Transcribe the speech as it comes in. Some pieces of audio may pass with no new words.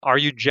are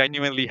you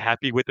genuinely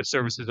happy with the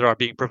services that are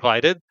being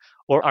provided?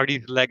 Or are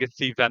these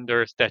legacy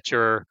vendors that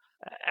you're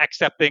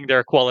accepting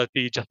their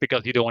quality just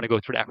because you don't want to go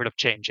through the effort of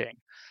changing?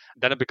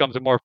 Then it becomes a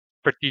more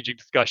strategic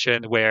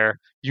discussion where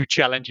you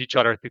challenge each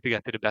other to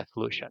get to the best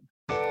solution.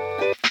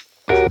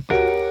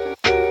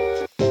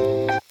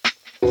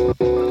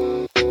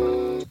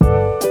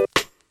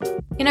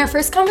 In our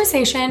first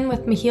conversation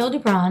with Michiel de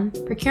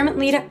Bruijn, Procurement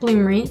Lead at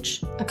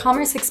Bloomreach, a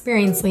commerce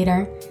experience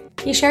leader,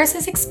 he shares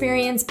his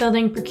experience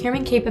building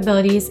procurement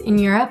capabilities in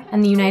Europe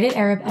and the United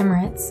Arab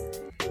Emirates,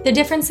 the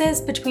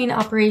differences between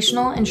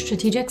operational and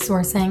strategic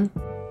sourcing,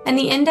 and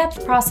the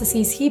in-depth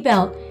processes he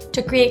built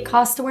to create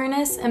cost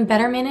awareness and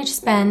better manage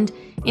spend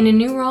in a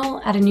new role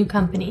at a new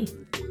company.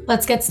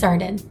 Let's get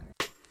started.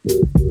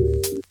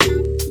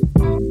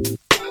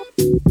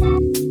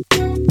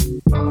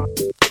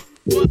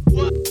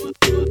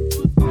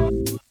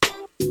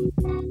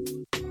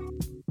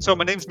 So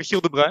my name is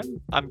Michiel de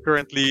Bruijn. I'm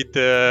currently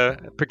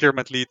the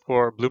procurement lead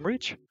for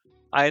Bloomreach.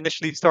 I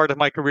initially started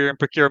my career in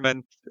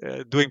procurement,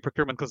 doing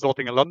procurement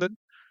consulting in London.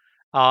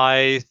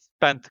 I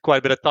spent quite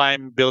a bit of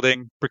time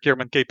building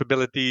procurement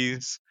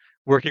capabilities,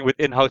 working with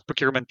in-house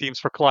procurement teams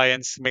for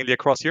clients, mainly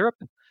across Europe.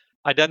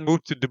 I then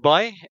moved to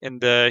Dubai in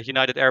the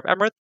United Arab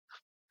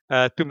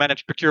Emirates to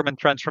manage procurement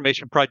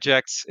transformation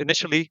projects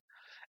initially,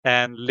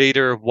 and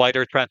later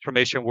wider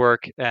transformation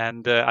work.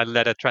 And I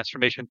led a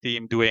transformation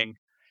team doing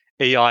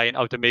AI and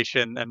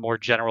automation and more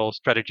general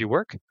strategy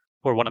work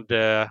for one of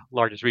the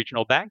largest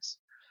regional banks.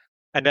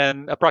 And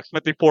then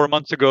approximately 4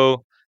 months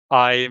ago,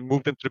 I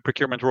moved into the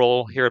procurement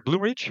role here at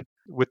Bloomreach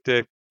with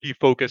the key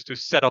focus to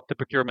set up the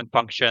procurement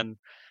function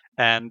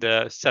and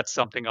set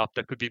something up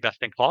that could be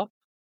best in class.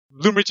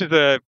 Bloomreach is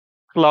a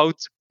cloud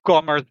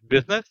commerce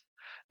business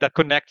that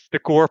connects the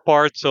core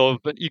parts of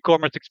an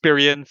e-commerce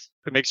experience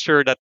to make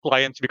sure that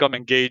clients become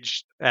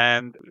engaged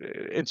and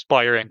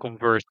inspire and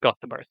convert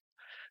customers.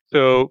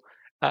 So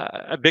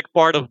a big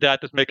part of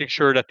that is making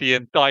sure that the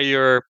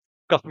entire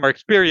customer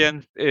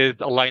experience is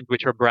aligned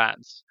with your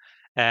brands.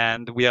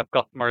 And we have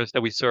customers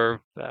that we serve.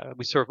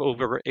 We serve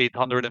over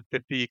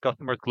 850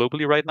 customers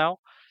globally right now.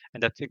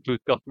 And that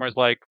includes customers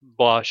like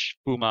Bosch,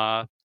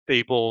 Puma,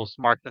 Staples,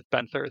 Marks and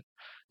Spencer.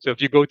 So if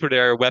you go to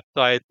their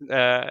website,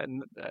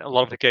 in a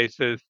lot of the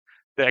cases,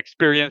 the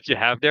experience you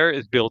have there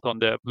is built on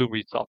the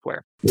Bloomreach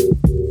software.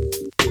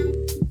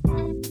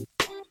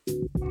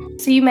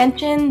 So you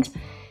mentioned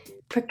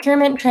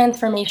procurement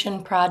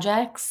transformation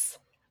projects.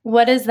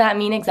 What does that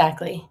mean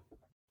exactly?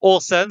 All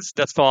sense.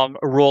 That's from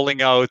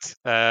rolling out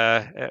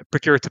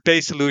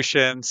procure-to-pay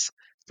solutions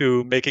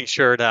to making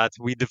sure that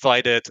we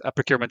divided a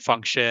procurement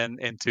function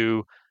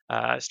into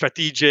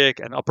strategic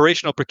and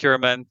operational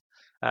procurement,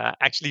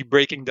 actually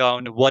breaking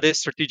down what is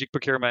strategic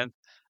procurement,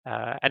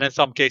 and in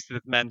some cases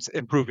it meant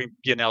improving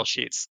P&L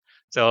sheets.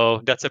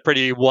 So that's a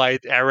pretty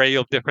wide array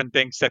of different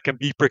things that can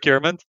be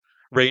procurement,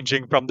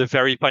 ranging from the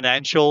very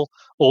financial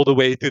all the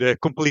way to the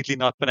completely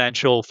not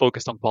financial,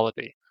 focused on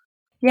quality.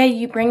 Yeah,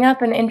 you bring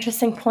up an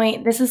interesting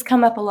point. This has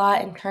come up a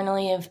lot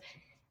internally of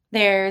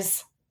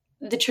there's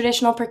the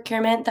traditional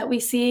procurement that we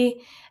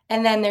see,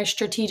 and then there's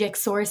strategic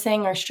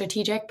sourcing or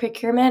strategic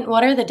procurement.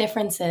 What are the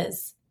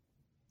differences?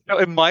 Now,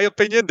 in my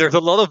opinion, there's a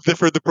lot of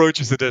different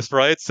approaches to this,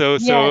 right? So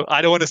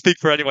I don't want to speak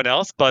for anyone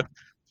else, but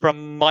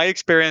from my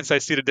experience, I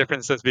see the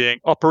difference as being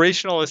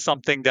operational is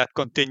something that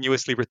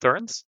continuously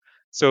returns.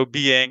 So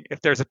being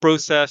if there's a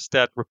process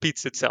that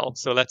repeats itself.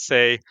 So let's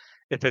say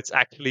if it's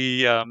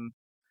actually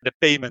the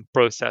payment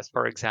process,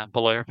 for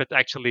example, or if it's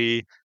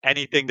actually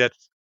anything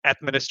that's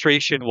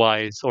administration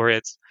wise or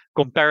it's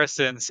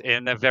comparisons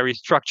in a very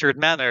structured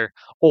manner,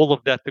 all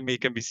of that to me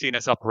can be seen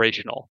as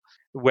operational.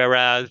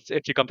 Whereas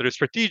if you come to the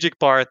strategic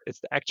part, it's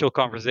the actual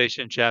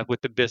conversation you have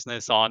with the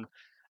business on,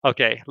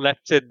 okay, let's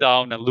sit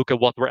down and look at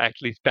what we're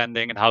actually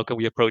spending and how can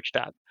we approach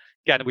that?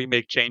 Can we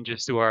make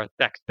changes to our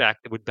tech stack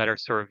that would better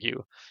serve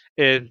you?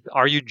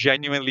 Are you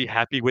genuinely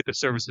happy with the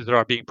services that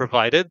are being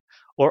provided?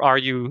 Or are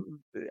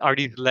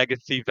these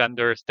legacy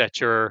vendors that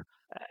you're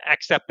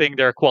accepting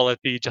their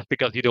quality just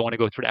because you don't want to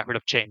go through the effort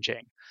of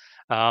changing?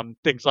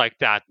 Things like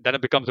that. Then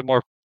it becomes a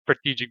more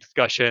strategic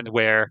discussion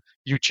where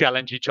you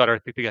challenge each other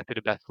to get to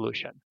the best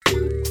solution.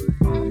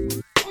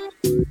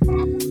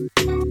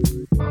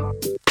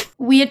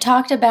 We had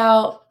talked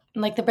about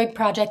like the big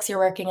projects you're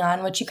working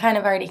on, which you kind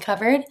of already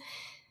covered.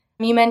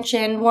 You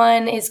mentioned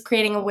one is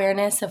creating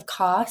awareness of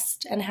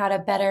cost and how to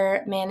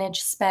better manage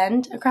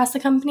spend across the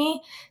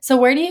company. So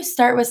where do you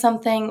start with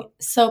something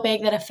so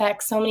big that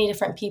affects so many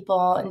different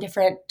people and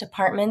different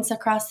departments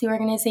across the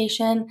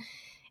organization?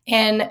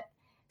 And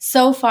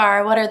so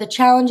far, what are the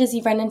challenges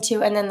you've run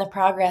into and then the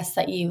progress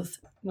that you've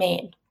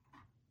made?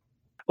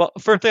 Well,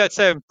 firstly, I'd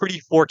say I'm pretty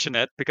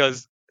fortunate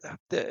because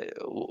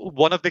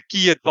one of the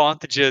key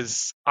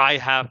advantages I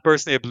have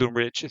personally at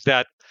Bloomreach is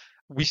that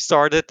we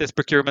started this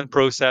procurement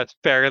process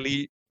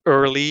fairly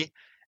early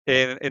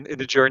in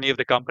the journey of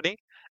the company,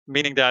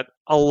 meaning that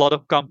a lot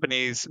of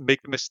companies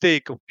make the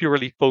mistake of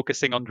purely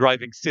focusing on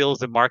driving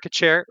sales and market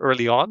share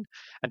early on,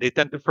 and they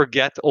tend to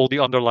forget all the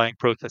underlying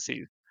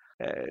processes.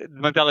 The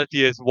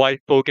mentality is, why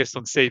focus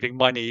on saving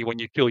money when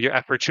you feel your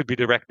effort should be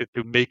directed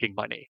to making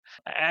money?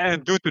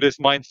 And due to this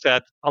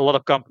mindset, a lot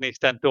of companies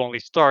tend to only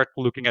start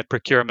looking at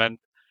procurement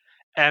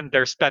and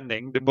their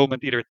spending the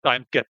moment either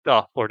times get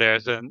tough or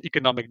there's an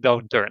economic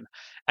downturn.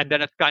 And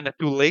then it's kind of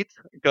too late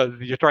because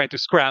you're trying to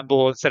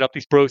scramble and set up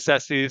these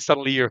processes.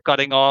 Suddenly you're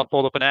cutting off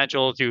all the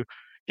financials. You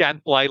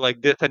can't fly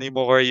like this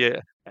anymore.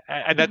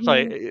 And that's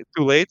like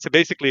too late. So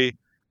basically,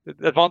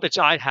 the advantage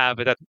I have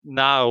is that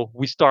now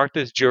we start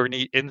this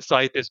journey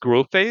inside this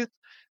growth phase,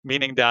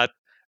 meaning that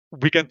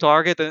we can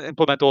target and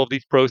implement all of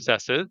these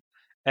processes,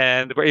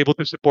 and we're able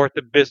to support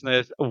the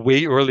business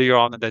way earlier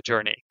on in the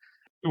journey.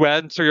 To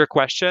answer your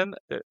question,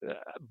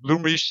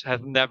 Bloomreach has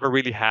never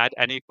really had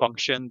any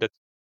function that's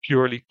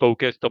purely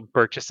focused on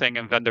purchasing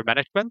and vendor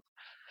management.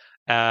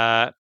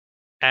 Uh,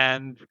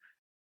 and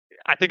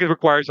I think it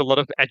requires a lot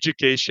of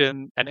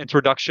education and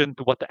introduction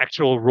to what the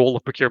actual role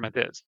of procurement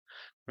is.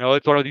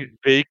 It's one of these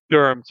vague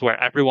terms where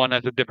everyone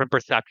has a different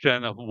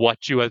perception of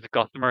what you as a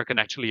customer can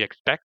actually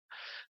expect.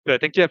 So I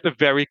think you have to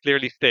very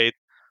clearly state,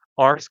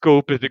 our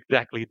scope is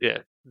exactly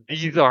this.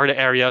 These are the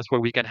areas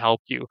where we can help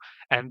you,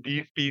 and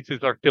these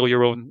pieces are still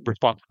your own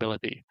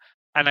responsibility.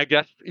 And I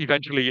guess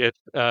eventually it's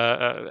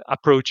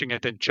approaching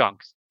it in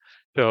chunks.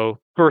 So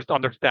first,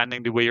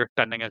 understanding the way you're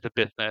spending as a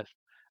business.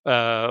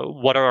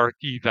 What are our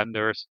key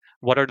vendors?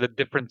 What are the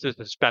differences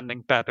in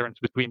spending patterns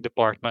between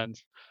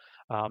departments?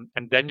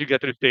 And then you get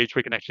to the stage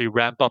where you can actually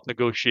ramp up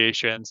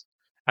negotiations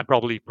and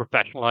probably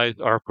professionalize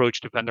our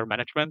approach to vendor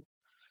management.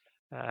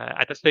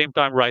 At the same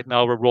time, right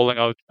now, we're rolling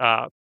out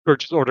a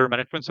purchase order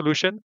management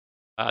solution,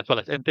 as well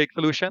as intake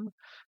solution,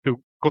 to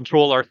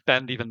control our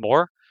spend even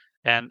more.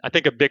 And I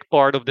think a big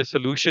part of the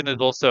solution is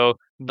also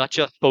not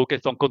just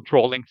focused on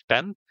controlling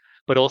spend,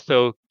 but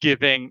also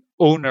giving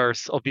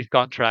owners of these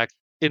contracts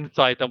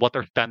insight on what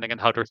they're spending and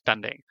how they're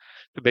spending.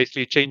 So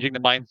basically changing the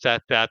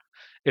mindset that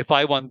if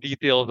I want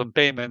details on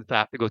payments, I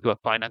have to go to a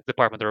finance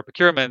department or a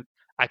procurement.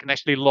 I can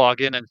actually log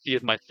in and see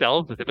it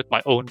myself as if it's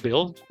my own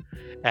bills.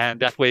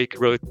 And that way, it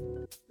could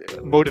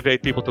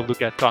motivate people to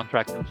look at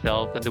contracts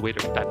themselves and the way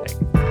they're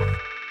spending.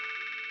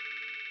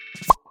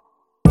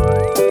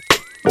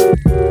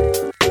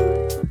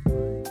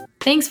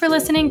 Thanks for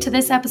listening to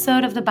this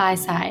episode of The Buy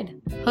Side,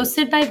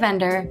 hosted by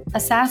Vendor, a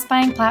SaaS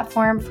buying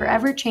platform for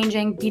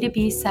ever-changing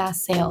B2B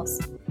SaaS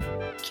sales.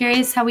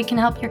 Curious how we can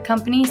help your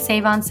company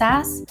save on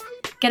SaaS?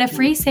 Get a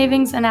free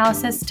savings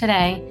analysis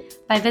today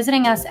by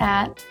visiting us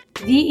at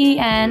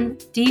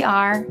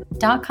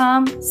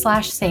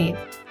vendr.com/save.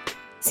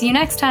 See you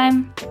next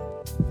time.